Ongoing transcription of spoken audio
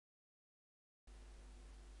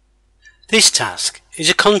This task is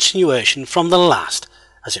a continuation from the last,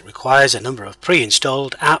 as it requires a number of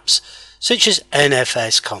pre-installed apps such as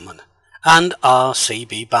nfs-common and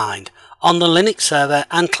rcpbind on the Linux server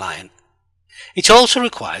and client. It also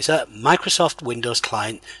requires a Microsoft Windows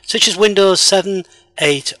client such as Windows 7,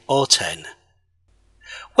 8 or 10.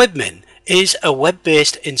 Webmin is a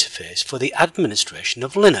web-based interface for the administration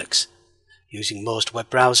of Linux. Using most web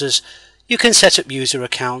browsers, you can set up user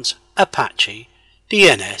accounts, Apache,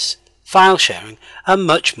 DNS, file sharing and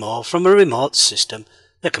much more from a remote system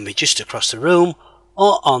that can be just across the room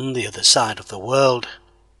or on the other side of the world.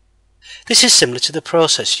 This is similar to the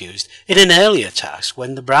process used in an earlier task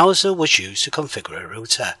when the browser was used to configure a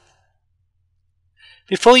router.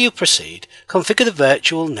 Before you proceed, configure the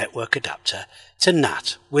virtual network adapter to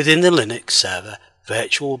NAT within the Linux server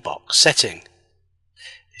VirtualBox setting.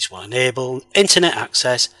 This will enable internet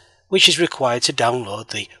access, which is required to download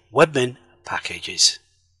the Webmin packages.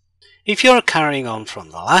 If you are carrying on from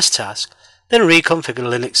the last task, then reconfigure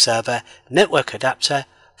Linux server network adapter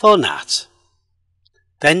for NAT.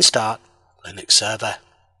 Then start Linux server.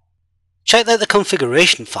 Check that the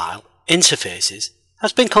configuration file interfaces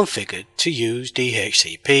has been configured to use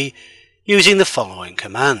DHCP using the following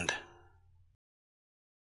command.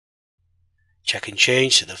 Check and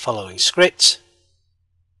change to the following scripts.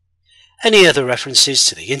 Any other references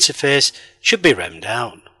to the interface should be remmed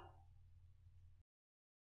out.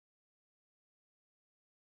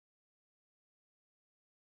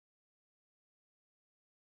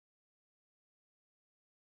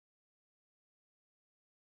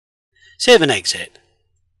 Save and exit.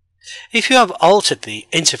 If you have altered the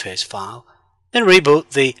interface file, then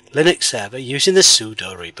reboot the Linux server using the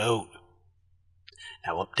sudo reboot.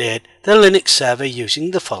 Now update the Linux server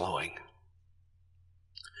using the following.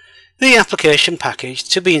 The application package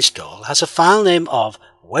to be installed has a file name of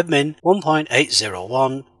webmin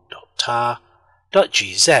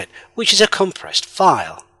 1.801.tar.gz, which is a compressed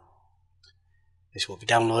file. This will be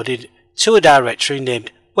downloaded to a directory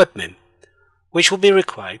named Webmin, which will be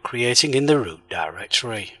required creating in the root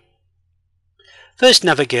directory. First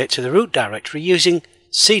navigate to the root directory using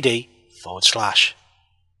cd/,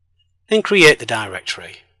 then create the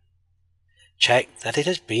directory. Check that it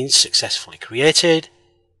has been successfully created.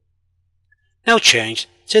 Now change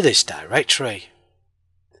to this directory.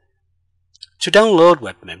 To download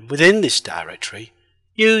Webmin within this directory,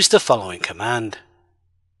 use the following command.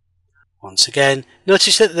 Once again,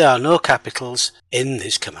 notice that there are no capitals in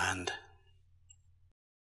this command.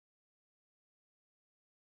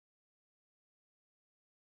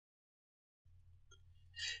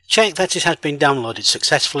 Check that it has been downloaded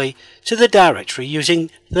successfully to the directory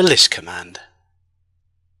using the list command.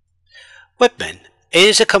 Webmin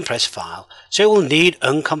is a compressed file, so it will need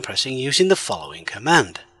uncompressing using the following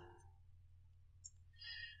command.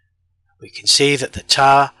 We can see that the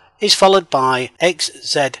tar is followed by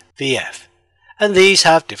xzvf, and these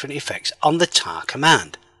have different effects on the tar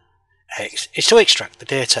command. X is to extract the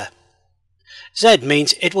data. Z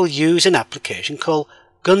means it will use an application called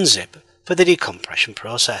gunzip for the decompression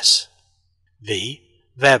process. V,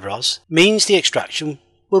 verbros, means the extraction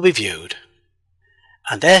will be viewed.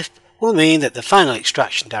 And F will mean that the final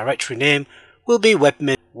extraction directory name will be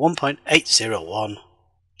webmin 1.801.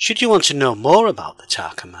 Should you want to know more about the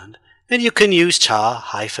tar command, then you can use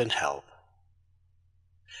tar-help.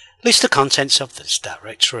 List the contents of this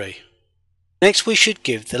directory. Next we should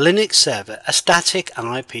give the Linux server a static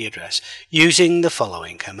IP address using the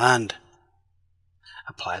following command.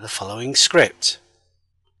 Apply the following script.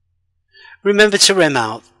 Remember to rem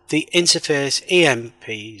out the interface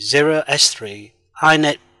EMP0S3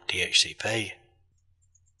 inet DHCP.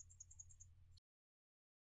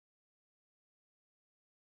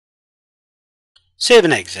 Save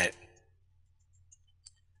and exit.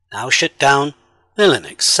 Now shut down the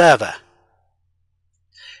Linux server.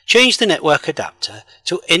 Change the network adapter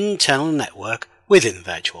to internal network within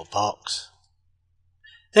VirtualBox.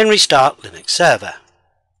 Then restart Linux server.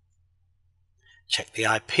 Check the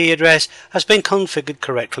IP address has been configured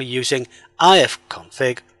correctly using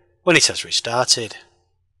ifconfig when it has restarted.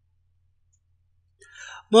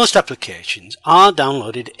 Most applications are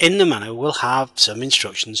downloaded in the manner will have some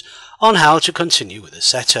instructions on how to continue with the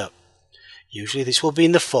setup. Usually this will be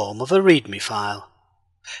in the form of a Readme file.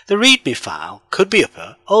 The Readme file could be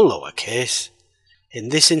upper or lower case. In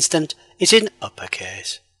this instance, it's in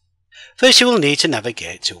uppercase. First you will need to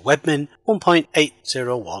navigate to Webmin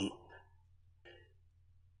 1.801.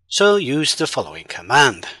 So use the following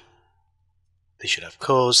command. This should have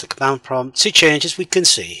caused the command prompt to change as we can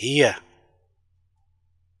see here.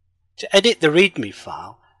 To edit the Readme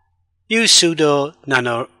file, use sudo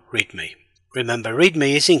nano readme. Remember,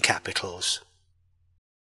 Readme is in capitals.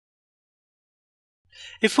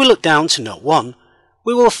 If we look down to Note 1,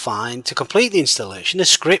 we will find to complete the installation a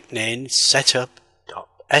script named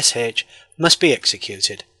setup.sh must be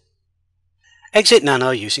executed. Exit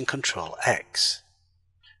Nano using Ctrl X.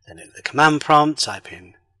 Then at the command prompt type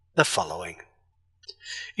in the following.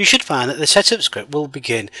 You should find that the setup script will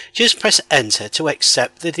begin. Just press enter to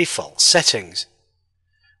accept the default settings.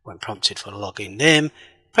 When prompted for login name,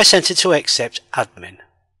 press enter to accept admin.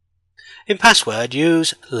 In password,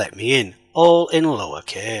 use let me in, all in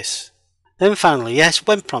lowercase. Then finally yes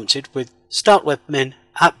when prompted with start Webmin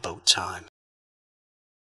at boot time.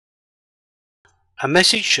 A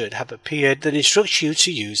message should have appeared that instructs you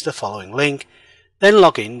to use the following link, then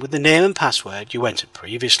log in with the name and password you entered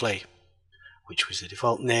previously, which was the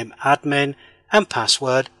default name admin and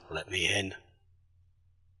password let me in.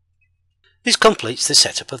 This completes the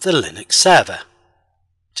setup of the Linux server.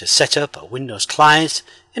 To set up a Windows client,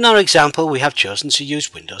 in our example we have chosen to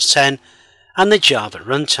use Windows 10 and the Java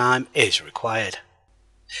runtime is required.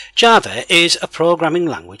 Java is a programming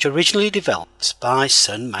language originally developed by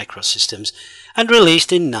Sun Microsystems and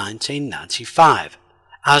released in 1995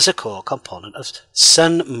 as a core component of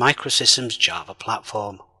Sun Microsystems' Java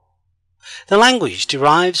platform. The language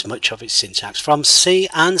derives much of its syntax from C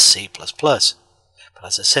and C++, but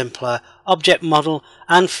has a simpler object model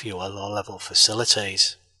and fewer low-level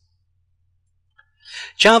facilities.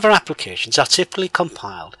 Java applications are typically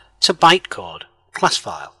compiled to bytecode class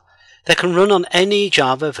file. They can run on any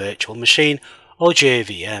Java virtual machine or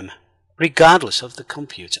JVM, regardless of the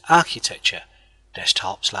computer architecture,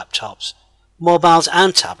 desktops, laptops, mobiles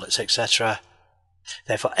and tablets, etc.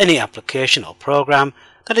 Therefore, any application or program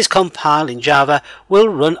that is compiled in Java will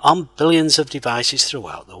run on billions of devices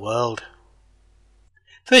throughout the world.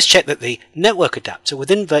 First, check that the network adapter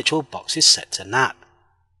within VirtualBox is set to NAT.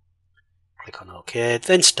 Click on OK,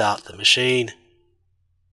 then start the machine.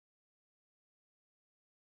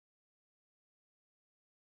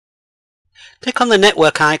 Click on the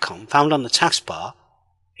network icon found on the taskbar,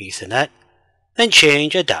 Ethernet, then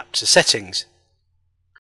change Adapter Settings.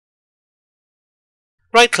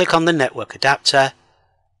 Right-click on the network adapter,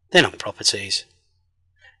 then on Properties.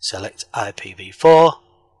 Select IPv4,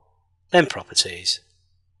 then Properties.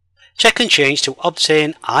 Check and change to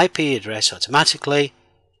Obtain IP address automatically.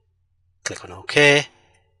 Click on OK,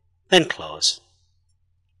 then Close.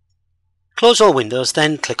 Close all windows,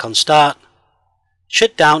 then click on Start,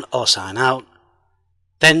 shut down or sign out,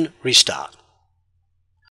 then restart.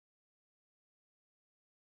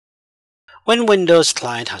 When Windows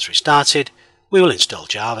client has restarted, we will install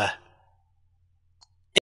Java.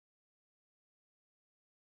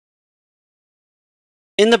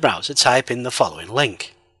 In the browser, type in the following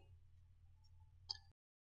link.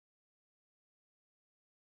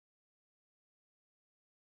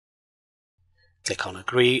 Click on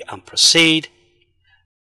Agree and Proceed.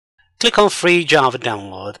 Click on Free Java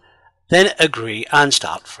Download, then Agree and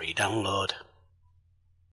start free download.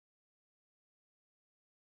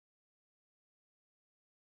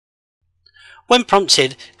 When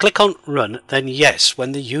prompted, click on Run, then Yes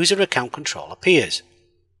when the user account control appears.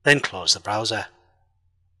 Then close the browser.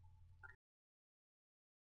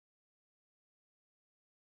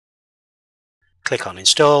 Click on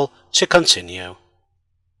Install to continue.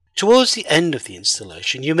 Towards the end of the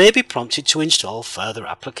installation, you may be prompted to install further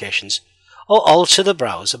applications or alter the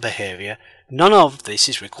browser behavior. None of this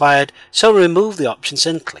is required, so remove the options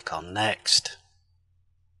and click on Next.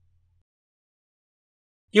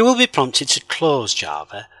 You will be prompted to close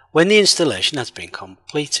Java when the installation has been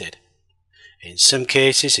completed. In some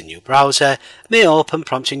cases, a new browser may open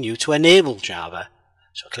prompting you to enable Java,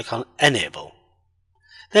 so click on Enable,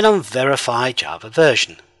 then on Verify Java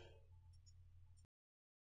Version.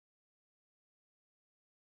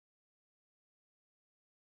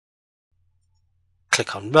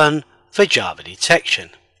 Click on Run for Java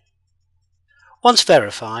detection. Once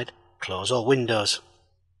verified, close all windows.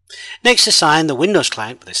 Next, assign the Windows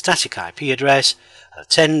client with a static IP address of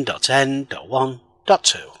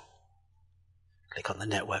 10.10.1.2. Click on the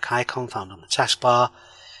network icon found on the taskbar,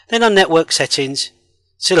 then on Network Settings,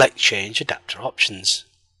 select Change Adapter Options.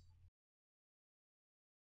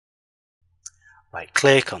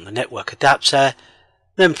 Right-click on the network adapter,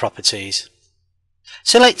 then Properties.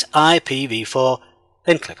 Select IPv4,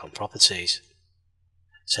 then click on Properties.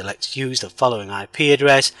 Select Use the following IP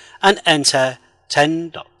address and enter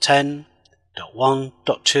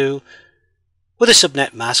 10.10.1.2 with a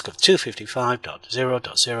subnet mask of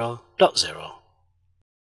 255.0.0.0.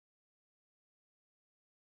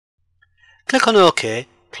 Click on OK,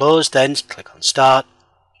 close, then click on Start,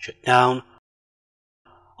 shut down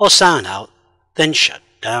or sign out then shut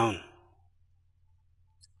down.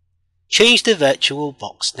 Change the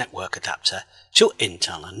VirtualBox network adapter to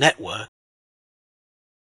internal network.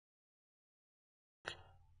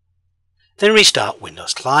 Then restart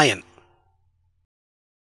Windows Client.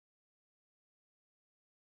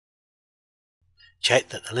 Check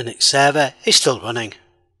that the Linux server is still running.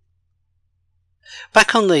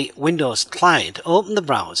 Back on the Windows client, open the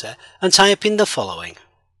browser and type in the following.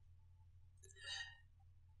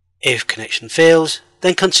 If connection fails,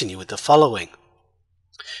 then continue with the following.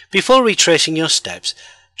 Before retracing your steps,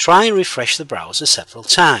 try and refresh the browser several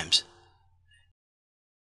times.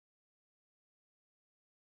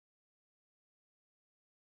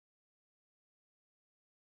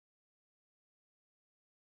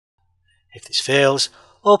 If this fails,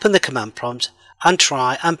 open the command prompt and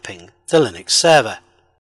try and ping the Linux server.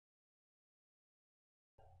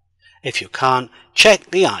 If you can't,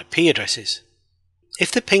 check the IP addresses.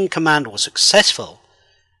 If the ping command was successful,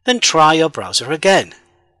 then try your browser again.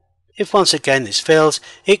 If once again this fails,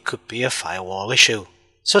 it could be a firewall issue,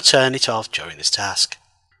 so turn it off during this task.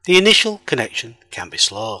 The initial connection can be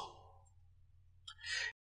slow.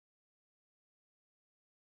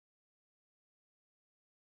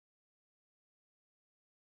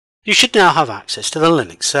 You should now have access to the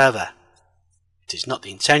Linux server. It is not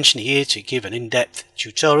the intention here to give an in-depth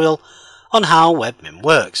tutorial on how Webmin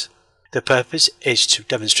works. The purpose is to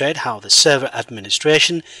demonstrate how the server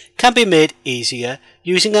administration can be made easier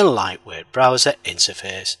using a lightweight browser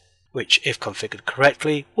interface, which, if configured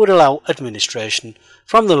correctly, would allow administration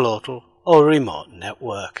from the local or remote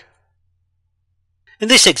network. In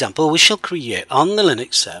this example, we shall create on the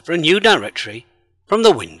Linux server a new directory from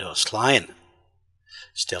the Windows client.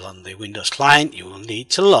 Still on the Windows client, you will need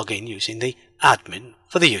to log in using the admin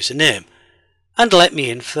for the username and let me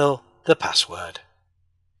in for the password.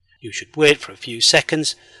 You should wait for a few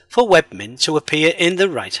seconds for Webmin to appear in the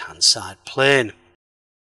right hand side pane.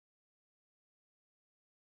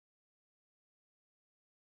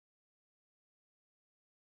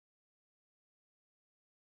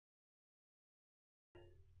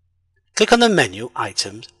 Click on the menu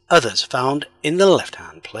items Others found in the left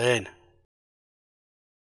hand pane.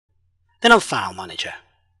 Then on File Manager.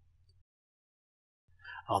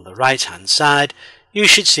 On the right hand side, you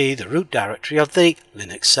should see the root directory of the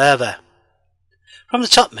Linux server. From the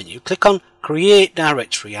top menu, click on Create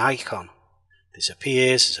Directory icon. This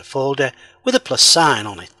appears as a folder with a plus sign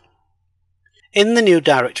on it. In the new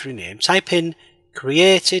directory name, type in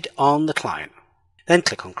Created on the client, then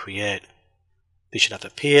click on Create. This should have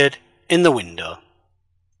appeared in the window.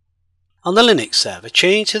 On the Linux server,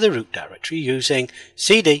 change to the root directory using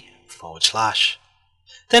cd/,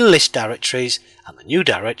 then list directories, and the new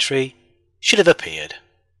directory should have appeared.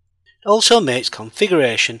 It also makes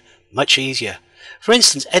configuration much easier, for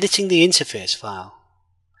instance editing the interface file.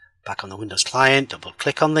 Back on the Windows client, double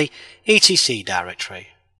click on the etc directory.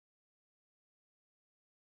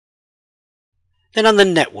 Then on the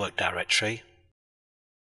network directory,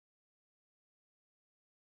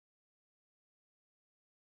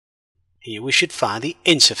 here we should find the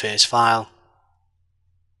interface file.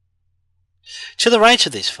 To the right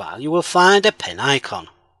of this file you will find a pen icon.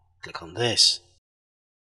 Click on this.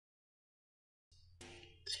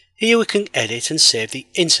 Here we can edit and save the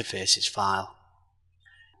interfaces file.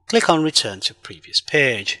 Click on Return to Previous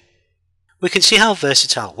Page. We can see how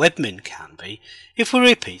versatile Webmin can be if we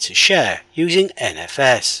repeat a share using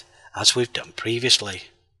NFS, as we've done previously.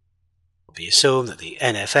 We assume that the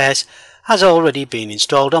NFS has already been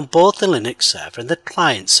installed on both the Linux server and the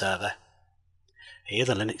client server. Here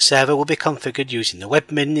the Linux server will be configured using the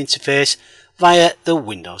Webmin interface via the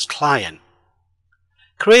Windows client.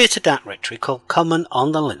 Create a directory called Common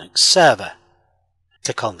on the Linux server.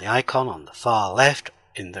 Click on the icon on the far left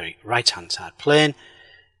in the right hand side pane.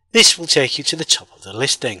 This will take you to the top of the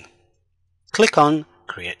listing. Click on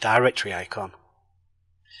Create Directory icon.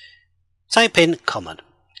 Type in Common.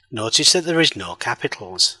 Notice that there is no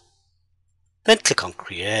capitals. Then click on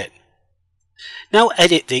Create. Now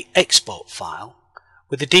edit the export file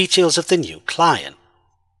with the details of the new client.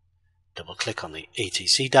 Double click on the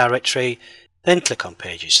etc directory, then click on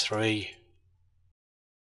Pages 3.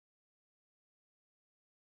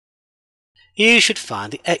 Here you should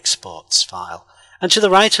find the exports file, and to the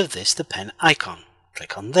right of this the pen icon.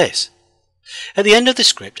 Click on this. At the end of the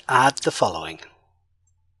script add the following.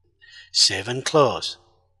 Save and close.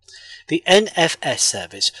 The NFS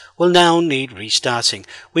service will now need restarting.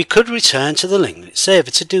 We could return to the Linux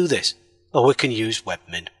server to do this, or we can use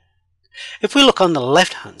Webmin. If we look on the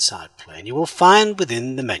left hand side pane, you will find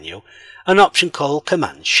within the menu an option called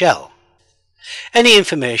Command Shell. Any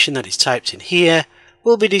information that is typed in here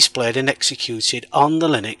will be displayed and executed on the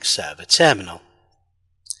Linux server terminal.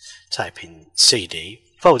 Type in cd/.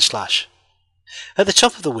 At the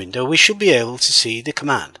top of the window we should be able to see the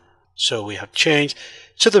command, so we have changed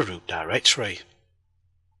to the root directory.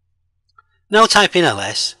 Now type in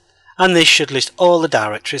ls, and this should list all the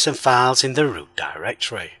directories and files in the root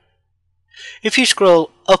directory. If you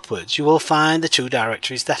scroll upwards you will find the two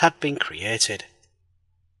directories that had been created.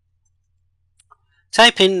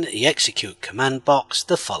 Type in the execute command box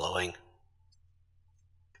the following.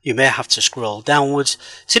 You may have to scroll downwards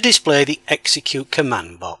to display the execute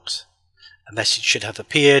command box. A message should have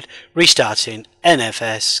appeared restarting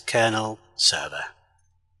NFS kernel server.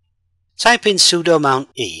 Type in sudo mount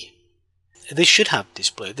e. This should have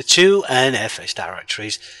displayed the two NFS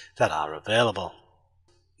directories that are available.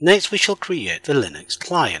 Next we shall create the Linux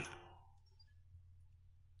client.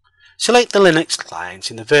 Select the Linux client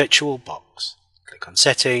in the virtual box. Click on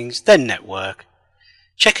Settings, then Network.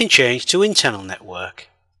 Check and change to Internal Network.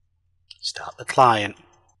 Start the client.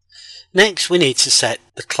 Next we need to set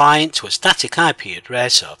the client to a static IP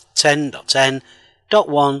address of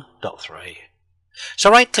 10.10.1.3.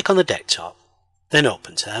 So right click on the desktop, then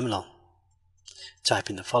open terminal. Type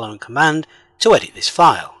in the following command to edit this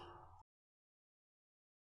file.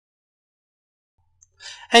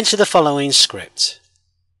 Enter the following script.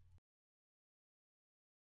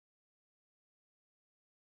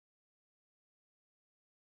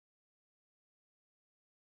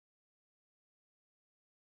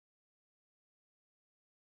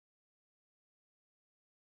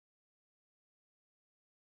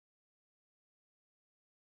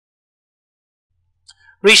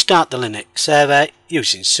 Restart the Linux server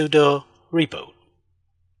using sudo reboot.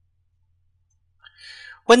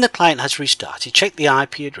 When the client has restarted, check the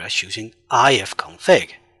IP address using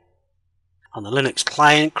ifconfig. On the Linux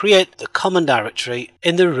client, create the common directory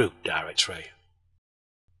in the root directory.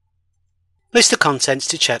 List the contents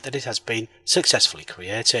to check that it has been successfully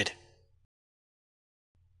created.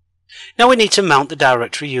 Now we need to mount the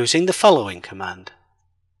directory using the following command.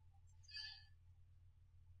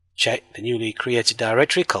 Check the newly created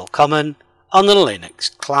directory called common on the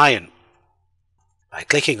Linux client by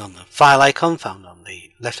clicking on the file icon found on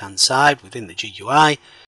the left hand side within the GUI,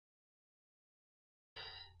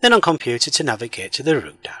 then on computer to navigate to the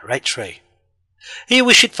root directory. Here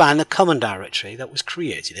we should find the common directory that was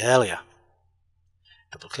created earlier.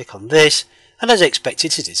 Double click on this, and as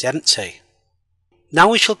expected it is empty. Now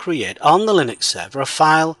we shall create on the Linux server a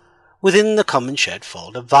file within the common shared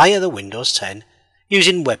folder via the Windows 10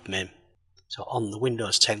 using Webmin. So on the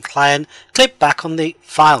Windows 10 client, click back on the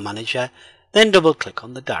file manager, then double click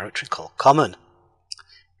on the directory called common.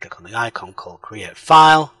 Click on the icon called create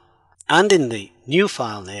file, and in the new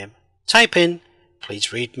file name type in please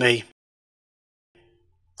readme.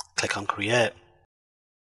 Click on create.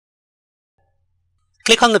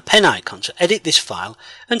 Click on the pen icon to edit this file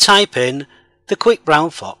and type in the quick brown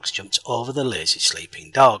fox jumped over the lazy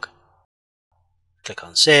sleeping dog. Click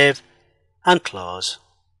on save and close.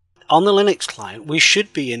 On the Linux client we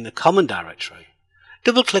should be in the common directory.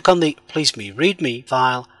 Double click on the please me readme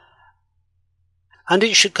file and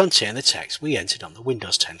it should contain the text we entered on the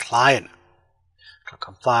Windows 10 client. Click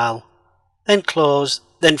on file, then close,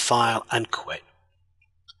 then file and quit.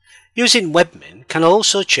 Using Webmin can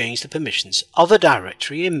also change the permissions of a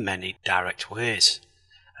directory in many direct ways.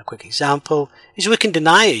 A quick example is we can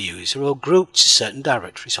deny a user or group to certain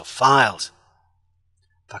directories or files.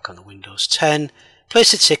 Back on the Windows 10,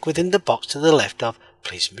 place a tick within the box to the left of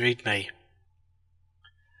please readme.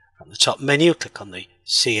 From the top menu, click on the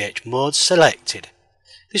CH mode selected.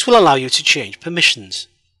 This will allow you to change permissions.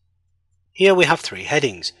 Here we have three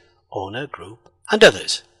headings: owner, group and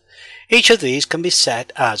others. Each of these can be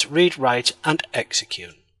set as read, write and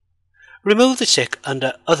execute. Remove the tick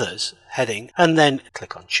under others heading and then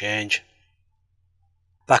click on change.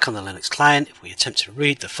 Back on the Linux client, if we attempt to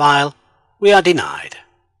read the file, we are denied.